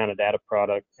turn around a data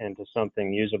product into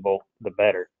something usable, the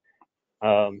better.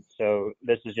 So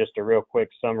this is just a real quick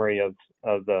summary of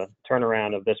the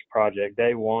turnaround of this project.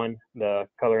 Day one, the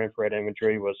color infrared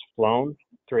imagery was flown,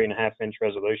 3.5-inch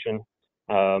resolution.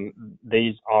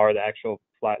 These are the actual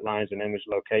flight lines and image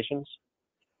locations.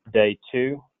 Day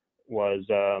two was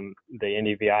the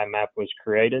NDVI map was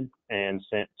created and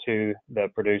sent to the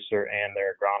producer and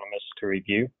their agronomist to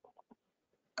review.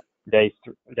 Day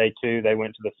two, they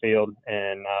went to the field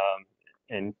and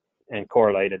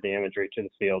correlated the imagery to the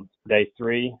field. Day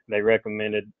three, they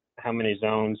recommended how many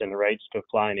zones and the rates to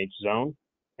apply in each zone,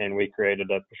 and we created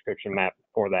a prescription map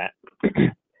for that.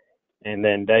 And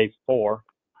then day four,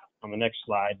 on the next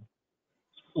slide,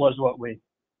 was what we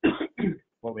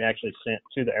actually sent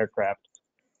to the aircraft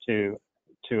to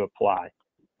apply.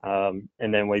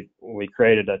 And then we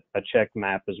created a check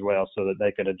map as well so that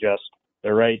they could adjust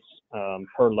the rates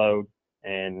per load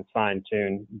and fine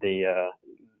tune the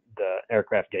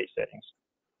aircraft gate settings.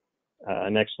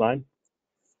 Next slide.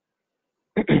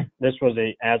 This was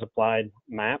a as applied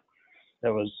map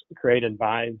that was created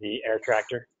by the air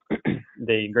tractor.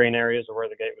 The green areas are where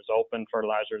the gate was open,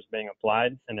 fertilizer is being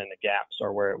applied, and then the gaps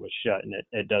are where it was shut, and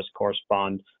it does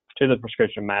correspond to the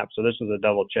prescription map. So this was a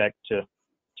double check to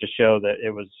show that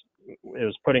it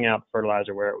was putting out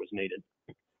fertilizer where it was needed.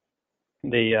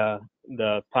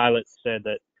 The pilot said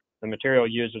that the material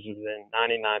used was within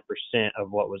 99%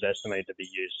 of what was estimated to be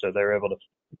used, so they were able to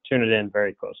tune it in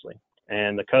very closely.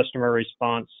 And the customer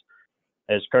response,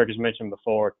 as Kirk has mentioned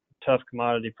before, tough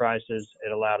commodity prices,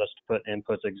 it allowed us to put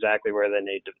inputs exactly where they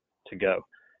need to go.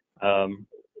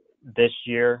 This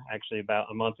year, actually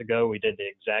about a month ago, we did the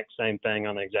exact same thing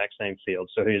on the exact same field,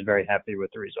 so he was very happy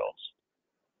with the results.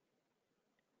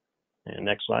 And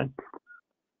next slide.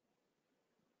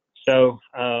 So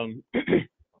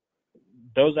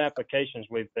those applications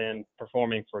we've been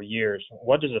performing for years.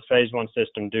 What does a phase one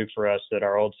system do for us that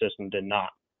our old system did not?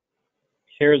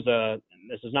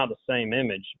 This is not the same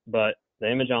image, but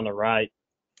the image on the right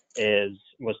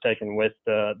was taken with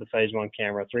the phase one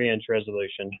camera, 3-inch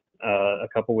resolution, a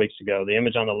couple weeks ago. The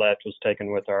image on the left was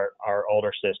taken with our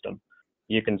older system.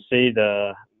 You can see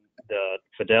the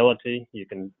fidelity. You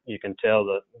can tell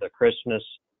the crispness,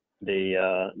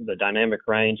 the dynamic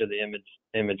range of the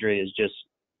imagery is just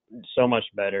so much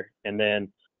better. And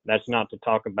then that's not to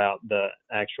talk about the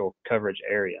actual coverage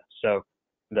area. So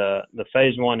the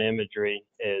phase one imagery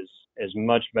is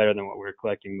much better than what we were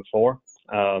collecting before.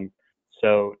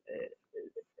 So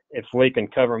if we can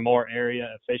cover more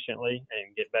area efficiently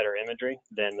and get better imagery,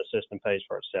 then the system pays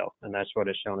for itself. And that's what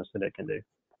it's shown us that it can do.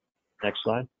 Next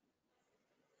slide.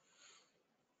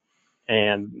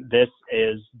 And this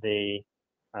is a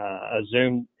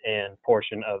zoomed in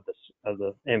portion of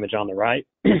the image on the right,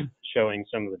 showing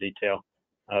some of the detail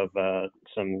of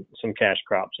some cash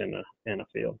crops in a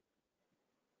field.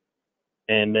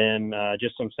 And then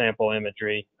just some sample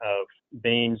imagery of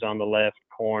beans on the left,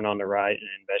 corn on the right,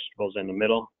 and vegetables in the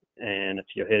middle. And if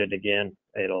you hit it again,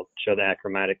 it'll show the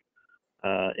achromatic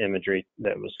imagery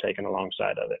that was taken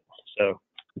alongside of it. So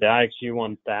the IXU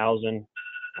 1000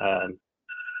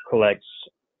 collects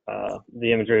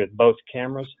the imagery with both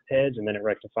cameras' heads, and then it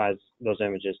rectifies those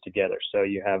images together. So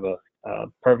you have a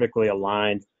perfectly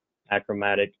aligned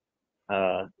achromatic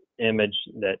image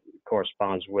that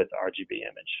corresponds with RGB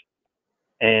image.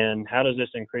 And how does this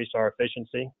increase our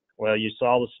efficiency? Well, you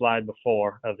saw the slide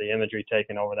before of the imagery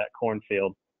taken over that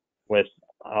cornfield with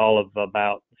all of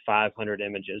about 500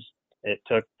 images. It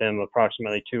took them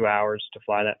approximately 2 hours to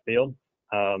fly that field.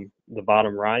 The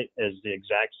bottom right is the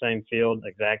exact same field,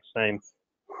 exact same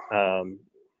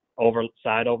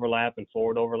side overlap and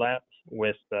forward overlap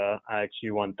with the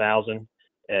IXU 1000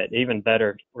 at even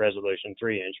better resolution,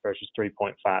 3-inch versus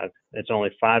 3.5. It's only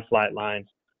 5 flight lines.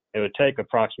 It would take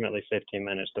approximately 15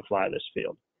 minutes to fly this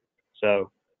field.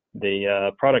 So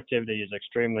the productivity is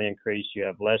extremely increased. You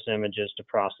have less images to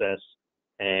process,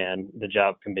 and the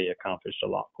job can be accomplished a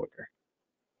lot quicker.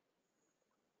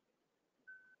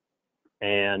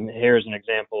 And here's an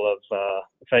example of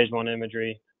phase 1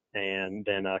 imagery and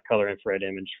then a color infrared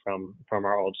image from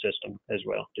our old system as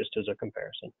well, just as a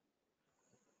comparison.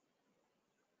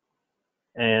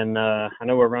 And I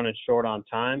know we're running short on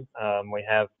time. We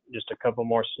have just a couple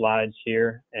more slides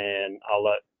here, and I'll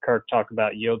let Kirk talk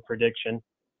about yield prediction.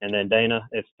 And then Dana,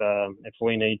 if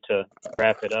we need to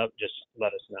wrap it up, just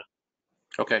let us know.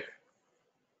 Okay.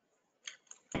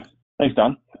 Thanks,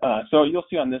 Don. So you'll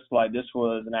see on this slide, this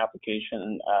was an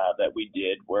application that we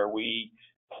did where we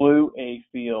flew a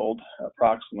field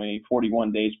approximately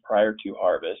 41 days prior to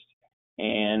harvest,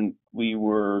 and we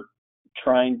were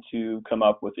trying to come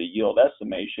up with a yield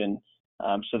estimation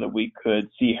so that we could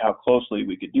see how closely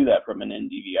we could do that from an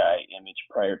NDVI image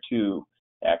prior to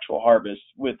actual harvest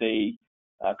with a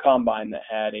combine that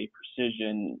had a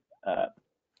precision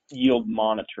yield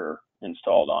monitor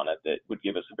installed on it that would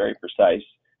give us a very precise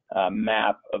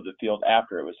map of the field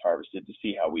after it was harvested to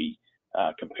see how we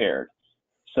compared.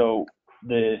 So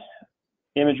the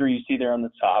imagery you see there on the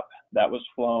top, that was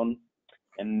flown,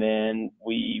 and then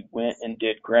we went and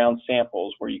did ground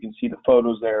samples where you can see the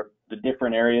photos there, the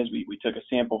different areas. We took a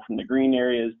sample from the green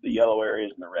areas, the yellow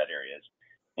areas, and the red areas.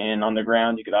 And on the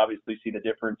ground, you could obviously see the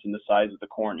difference in the size of the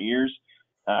corn ears.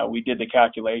 We did the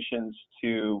calculations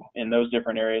in those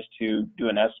different areas to do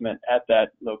an estimate at that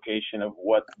location of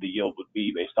what the yield would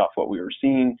be based off what we were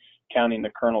seeing, counting the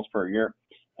kernels per year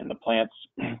and the plants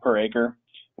per acre.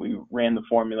 We ran the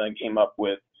formula and came up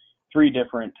with 3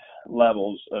 different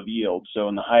levels of yield. So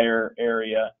in the higher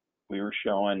area, we were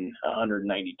showing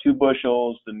 192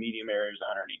 bushels, the medium areas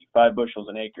 185 bushels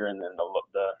an acre, and then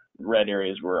the red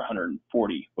areas were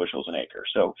 140 bushels an acre.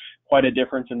 So quite a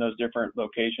difference in those different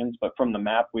locations, but from the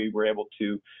map we were able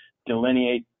to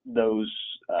delineate those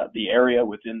the area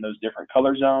within those different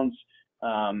color zones.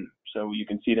 So you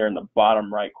can see there in the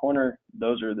bottom right corner,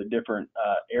 those are the different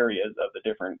areas of the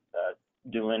different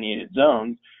delineated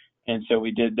zones. And so we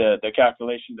did the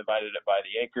calculation, divided it by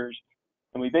the acres,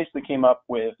 and we basically came up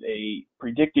with a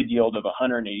predicted yield of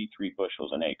 183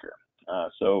 bushels an acre.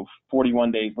 So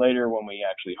 41 days later, when we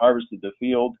actually harvested the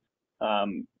field,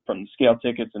 from the scale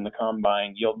tickets and the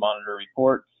combine yield monitor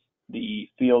report, the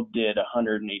field did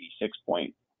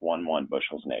 186.11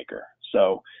 bushels an acre.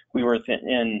 So we were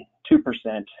in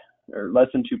 2% or less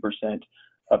than 2%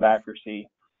 of accuracy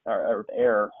or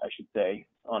error, I should say,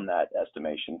 on that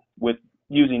estimation with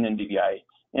using NDVI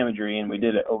imagery, and we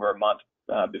did it over a month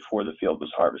before the field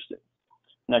was harvested.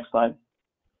 Next slide.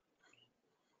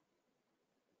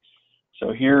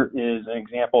 So here is an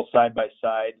example side by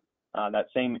side, that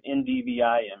same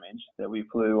NDVI image that we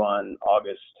flew on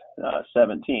August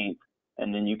 17th,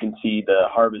 and then you can see the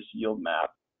harvest yield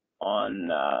map on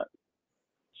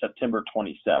September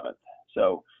 27th.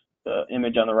 So the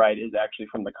image on the right is actually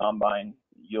from the combine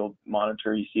yield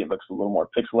monitor. You see it looks a little more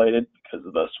pixelated because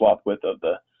of the swath width of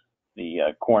the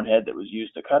corn head that was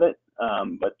used to cut it,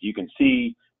 but you can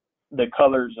see the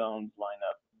color zones line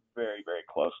up very, very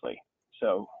closely.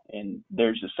 So, and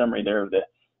there's a summary there of the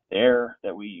error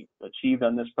that we achieved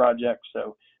on this project.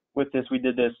 So with this, we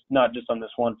did this not just on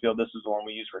this one field. This is the one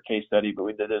we used for case study, but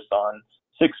we did this on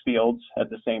 6 fields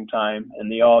at the same time,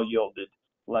 and they all yielded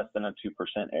less than a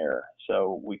 2% error.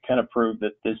 So we kind of proved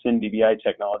that this NDVI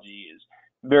technology is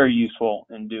very useful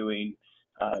in doing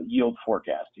yield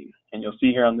forecasting. And you'll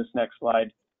see here on this next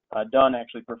slide, Don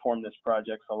actually performed this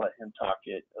project, so I'll let him talk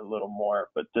it a little more,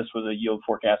 but this was a yield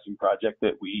forecasting project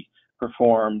that we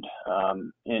performed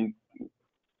in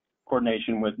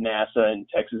coordination with NASA and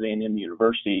Texas A&M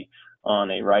University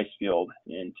on a rice field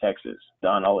in Texas.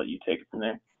 Don, I'll let you take it from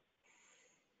there.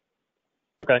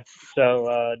 Okay,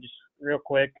 so just real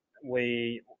quick,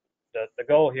 the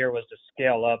goal here was to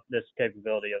scale up this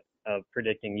capability of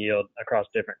predicting yield across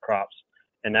different crops,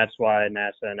 and that's why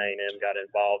NASA and A&M got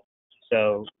involved.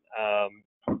 So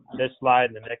this slide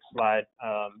and the next slide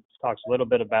talks a little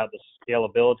bit about the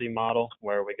scalability model,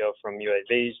 where we go from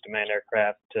UAVs to manned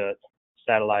aircraft to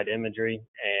satellite imagery,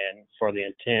 and for the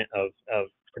intent of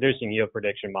producing yield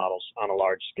prediction models on a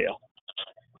large scale.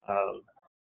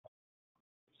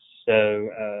 So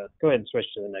go ahead and switch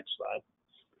to the next slide.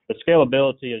 The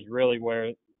scalability is really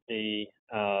where the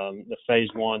phase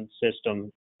one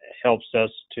system helps us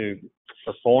to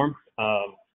perform,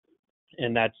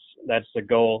 and that's the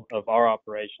goal of our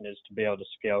operation, is to be able to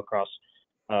scale across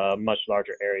much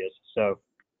larger areas. So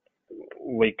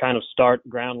we kind of start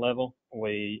ground level.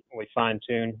 We fine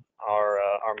tune our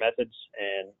methods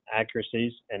and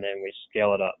accuracies, and then we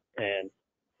scale it up. And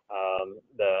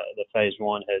the phase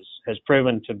one has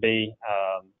proven to be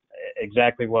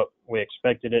exactly what we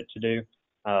expected it to do,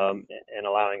 and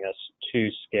allowing us to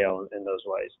scale in those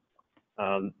ways.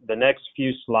 The next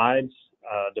few slides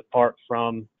depart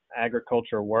from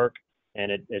agriculture work,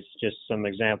 and it's just some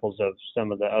examples of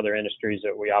some of the other industries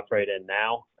that we operate in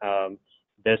now.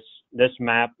 This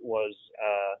map was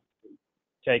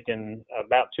taken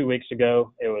about 2 weeks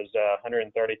ago. It was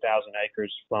 130,000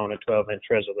 acres flown at 12-inch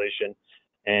resolution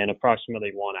and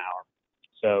approximately 1 hour.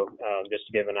 So just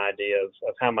to give an idea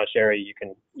of how much area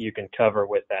you can cover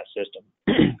with that system.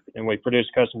 And we produce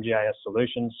custom GIS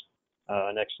solutions.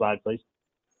 Next slide, please.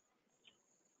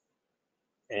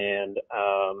 And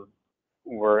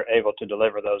we're able to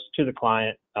deliver those to the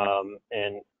client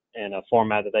in a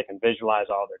format that they can visualize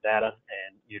all their data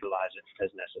and utilize it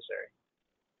as necessary.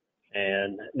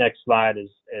 And next slide is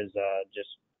just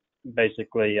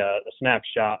basically a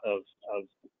snapshot of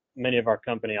many of our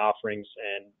company offerings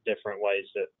and different ways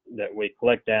that we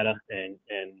collect data and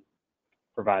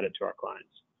provide it to our clients.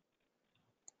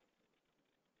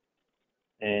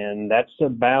 And that's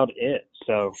about it.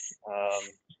 So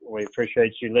we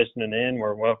appreciate you listening in.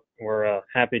 We're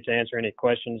happy to answer any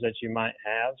questions that you might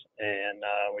have, and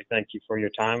we thank you for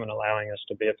your time and allowing us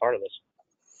to be a part of this.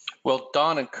 Well,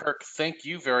 Don and Kirk, thank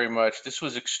you very much. This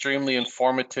was extremely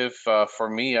informative for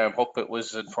me. I hope it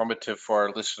was informative for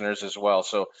our listeners as well.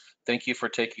 So thank you for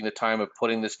taking the time of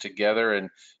putting this together and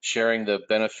sharing the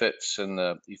benefits and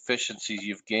the efficiencies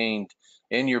you've gained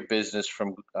in your business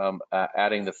from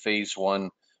adding the phase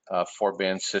one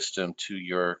 4-band system to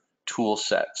your tool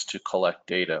sets to collect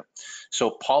data. So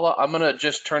Paula, I'm going to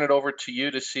just turn it over to you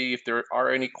to see if there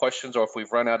are any questions, or if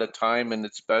we've run out of time and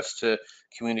it's best to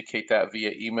communicate that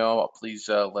via email. Please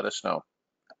let us know.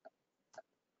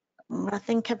 I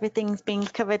think everything's been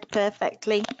covered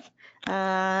perfectly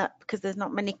because there's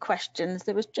not many questions.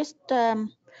 There was just there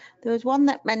was one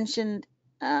that mentioned,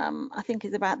 I think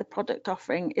is about the product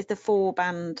offering. Is the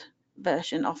 4-band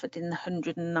version offered in the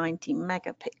 190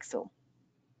 megapixel?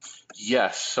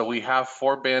 Yes, so we have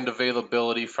 4-band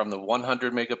availability from the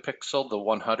 100 megapixel, the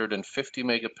 150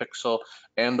 megapixel,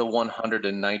 and the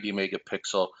 190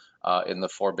 megapixel in the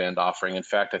 4-band offering. In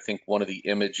fact, I think one of the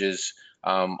images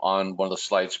on one of the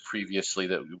slides previously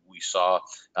that we saw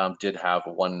did have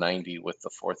 190 with the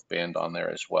 4th band on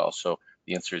there as well. So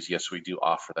the answer is yes, we do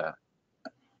offer that.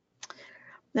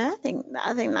 No, I think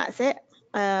that's it.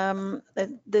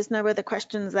 There's no other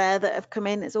questions there that have come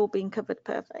in. It's all been covered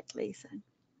perfectly. So.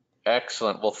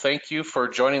 Excellent. Well, thank you for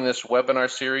joining this webinar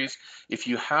series. If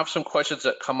you have some questions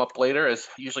that come up later, as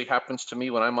usually happens to me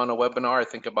when I'm on a webinar, I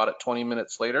think about it 20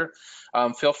 minutes later,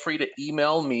 feel free to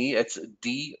email me. It's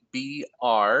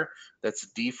DBR,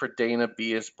 that's D for Dana,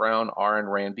 B is Brown, R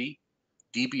and Randy,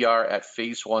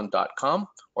 dbr@phase1.com,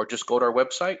 or just go to our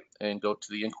website and go to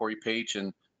the inquiry page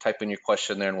and type in your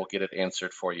question there and we'll get it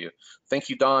answered for you. Thank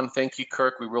you, Don. Thank you,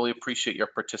 Kirk. We really appreciate your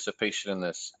participation in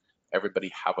this.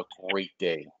 Everybody have a great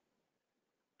day.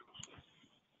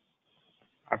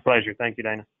 Our pleasure. Thank you,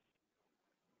 Dana.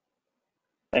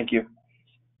 Thank you.